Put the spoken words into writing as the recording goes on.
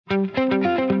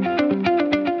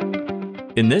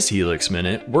this Helix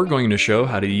Minute, we're going to show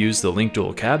how to use the Link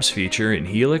Dual Cabs feature in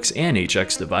Helix and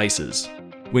HX devices.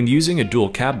 When using a dual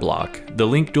cab block, the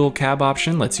Link Dual Cab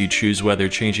option lets you choose whether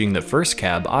changing the first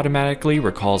cab automatically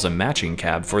recalls a matching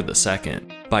cab for the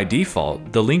second. By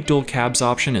default, the Link Dual Cabs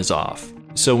option is off,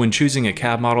 so when choosing a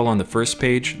cab model on the first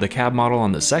page, the cab model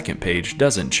on the second page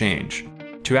doesn't change.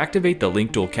 To activate the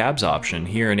Link Dual Cabs option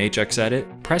here in HX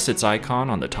Edit, press its icon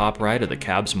on the top right of the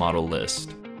cabs model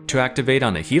list. To activate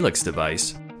on a Helix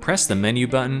device, press the menu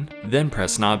button, then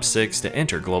press knob 6 to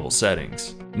enter global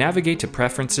settings. Navigate to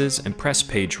Preferences and press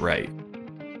page right.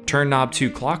 Turn knob 2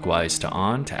 clockwise to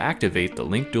on to activate the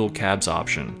Link Dual Cabs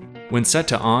option. When set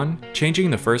to on,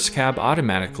 changing the first cab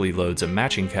automatically loads a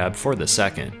matching cab for the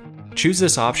second. Choose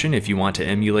this option if you want to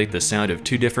emulate the sound of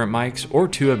two different mics or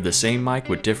two of the same mic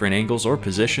with different angles or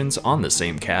positions on the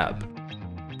same cab.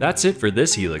 That's it for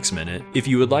this Helix Minute. If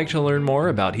you would like to learn more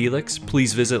about Helix,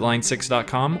 please visit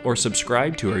line6.com or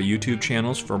subscribe to our YouTube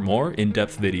channels for more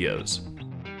in-depth videos.